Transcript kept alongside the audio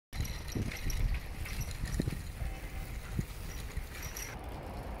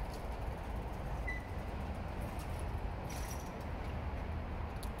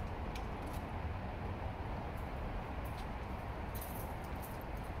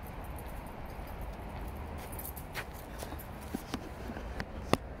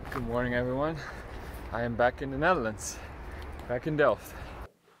morning everyone. I am back in the Netherlands, back in Delft.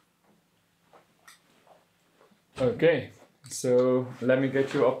 Okay, so let me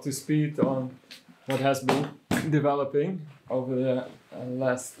get you up to speed on what has been developing over the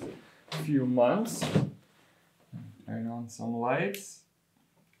last few months. Turn on some lights.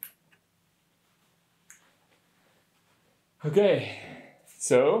 Okay,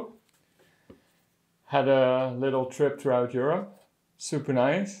 so had a little trip throughout Europe. Super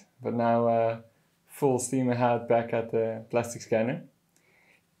nice, but now full steam ahead back at the plastic scanner.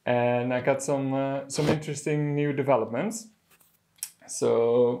 And I got some interesting new developments.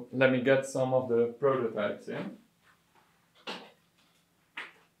 So let me get some of the prototypes in.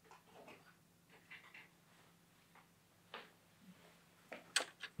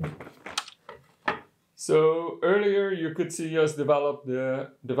 So earlier you could see us develop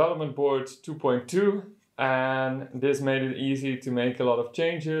the development board 2.2, and this made it easy to make a lot of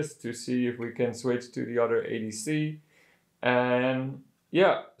changes to see if we can switch to the other ADC. And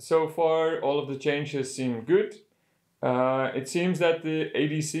yeah, so far all of the changes seem good. It seems that the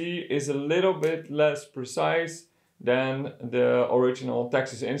ADC is a little bit less precise than the original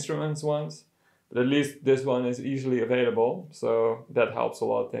Texas Instruments ones, but at least this one is easily available, so that helps a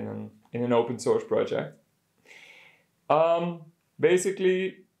lot in an open source project.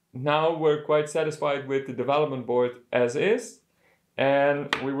 Basically, now we're quite satisfied with the development board as is, and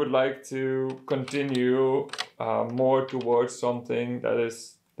we would like to continue more towards something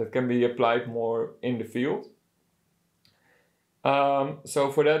that can be applied more in the field. So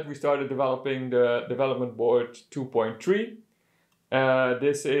for that we started developing the development board 2.3.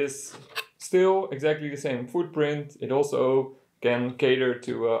 This is still exactly the same footprint. It also can cater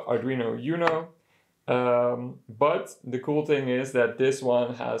to Arduino Uno. But the cool thing is that this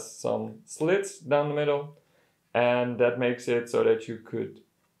one has some slits down the middle, and that makes it so that you could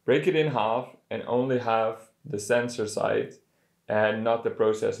break it in half and only have the sensor side and not the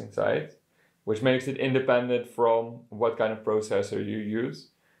processing side, which makes it independent from what kind of processor you use.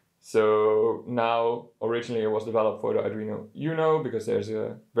 So now, originally it was developed for the Arduino Uno because there's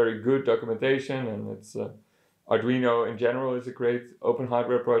a very good documentation, and it's Arduino in general is a great open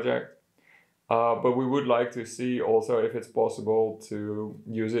hardware project. But we would like to see also if it's possible to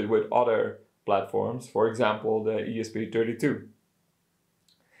use it with other platforms, for example, the ESP32.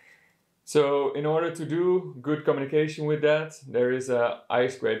 So in order to do good communication with that, there is a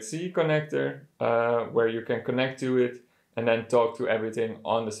I2C connector where you can connect to it and then talk to everything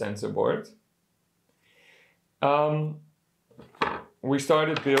on the sensor board. We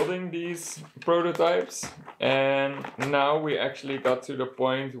started building these prototypes, and now we actually got to the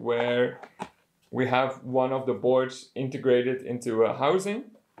point where we have one of the boards integrated into a housing.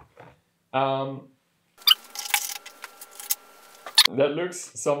 That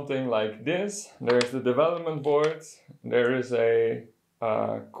looks something like this. There's the development board. There is a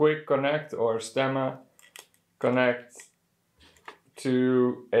quick connect or stemma connect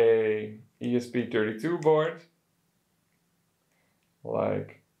to a ESP32 board,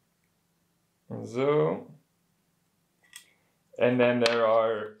 like so. And then there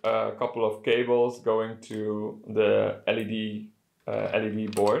are a couple of cables going to the LED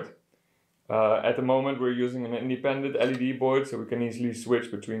board. At the moment we're using an independent LED board, so we can easily switch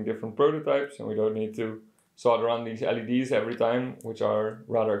between different prototypes, and we don't need to solder on these LEDs every time, which are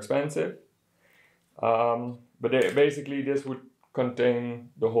rather expensive. But basically this would contain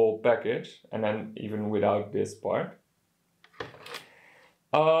the whole package, and then even without this part.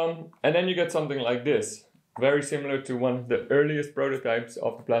 And then you get something like this, very similar to one of the earliest prototypes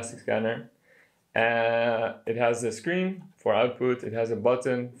of the plastic scanner. It has a screen for output, it has a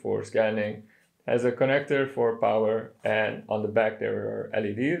button for scanning, has a connector for power, and on the back there are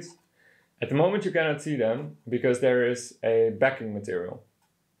LEDs. At the moment you cannot see them because there is a backing material.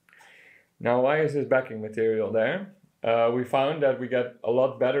 Now, why is this backing material there? We found that we get a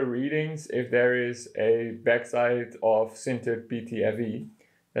lot better readings if there is a backside of sintered PTFE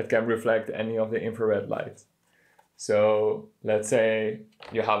that can reflect any of the infrared light. So let's say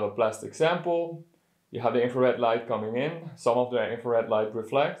you have a plastic sample, you have the infrared light coming in, some of the infrared light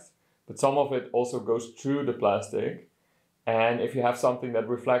reflects, but some of it also goes through the plastic. And if you have something that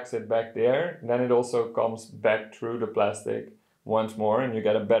reflects it back there, then it also comes back through the plastic once more and you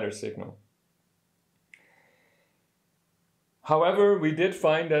get a better signal. However, we did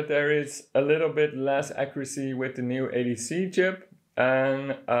find that there is a little bit less accuracy with the new ADC chip,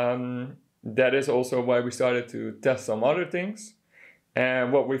 and that is also why we started to test some other things.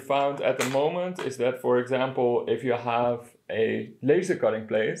 And what we found at the moment is that, for example, if you have a laser cutting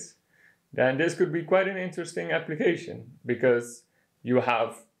place, then this could be quite an interesting application because you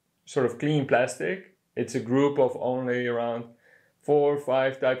have sort of clean plastic. It's a group of only around 4 or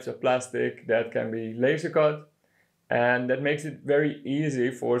 5 types of plastic that can be laser cut, and that makes it very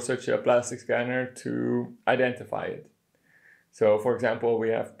easy for such a plastic scanner to identify it. So for example, we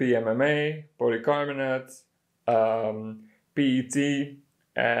have PMMA, polycarbonate, PET,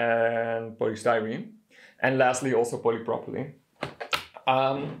 and polystyrene, and lastly also polypropylene.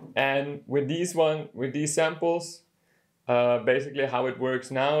 And with these samples, basically how it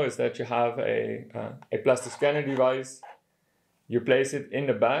works now is that you have a plastic scanner device. You place it in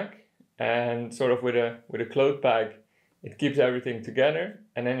the bag, and sort of with a cloth bag, it keeps everything together,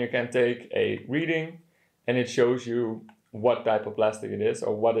 and then you can take a reading, and it shows you what type of plastic it is,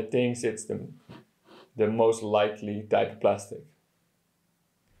 or what it thinks it's the most likely type of plastic.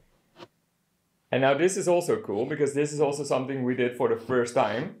 And now this is also cool, because this is also something we did for the first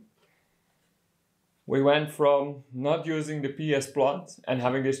time. We went from not using the PS plot and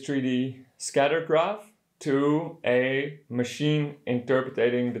having this 3D scatter graph to a machine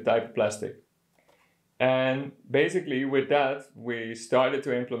interpreting the type of plastic. And basically with that, we started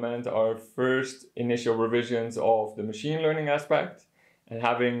to implement our first initial revisions of the machine learning aspect, and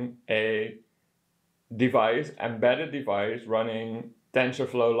having a device, embedded device running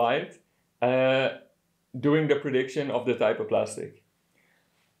TensorFlow Lite, doing the prediction of the type of plastic.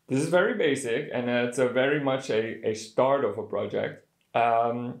 This is very basic, and it's very much a start of a project,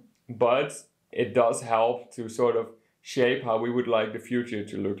 but it does help to sort of shape how we would like the future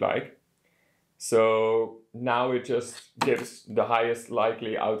to look like. So now it just gives the highest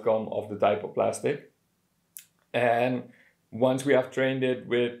likely outcome of the type of plastic. And once we have trained it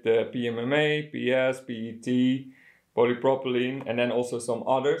with the PMMA, PS, PET, polypropylene, and then also some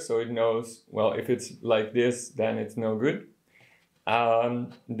others, so it knows, well, if it's like this, then it's no good.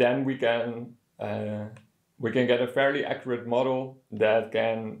 Then we can get a fairly accurate model that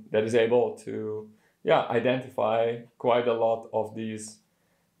is able to identify quite a lot of these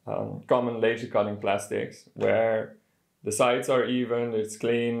common laser cutting plastics, where the sides are even, it's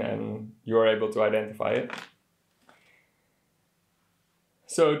clean, and you are able to identify it.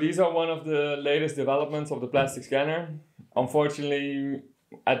 So these are one of the latest developments of the plastic scanner. Unfortunately,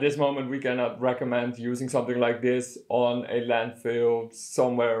 at this moment, we cannot recommend using something like this on a landfill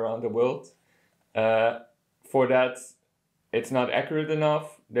somewhere around the world. For that, it's not accurate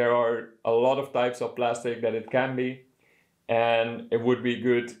enough. There are a lot of types of plastic that it can be, and it would be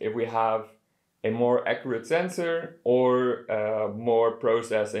good if we have a more accurate sensor or more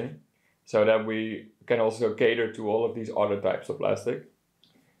processing, so that we can also cater to all of these other types of plastic.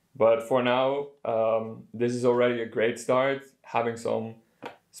 But for now, this is already a great start, having some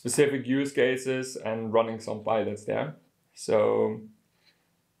specific use cases and running some pilots there. So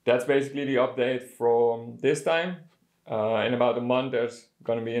that's basically the update from this time. In about a month, there's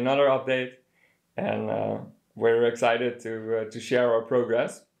going to be another update, and we're excited to share our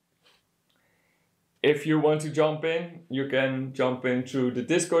progress. If you want to jump in, you can jump in through the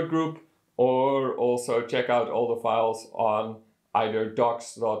Discord group, or also check out all the files on either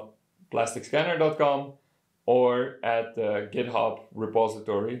docs.plasticscanner.com or at the GitHub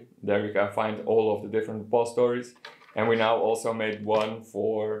repository. There you can find all of the different repositories. And we now also made one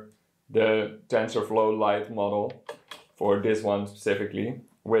for the TensorFlow Lite model, for this one specifically,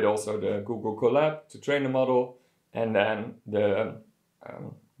 with also the Google Colab to train the model, and then the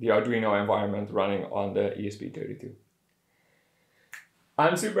Arduino environment running on the ESP32.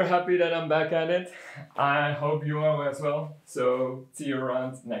 I'm super happy that I'm back at it. I hope you are as well. So see you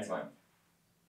around next time.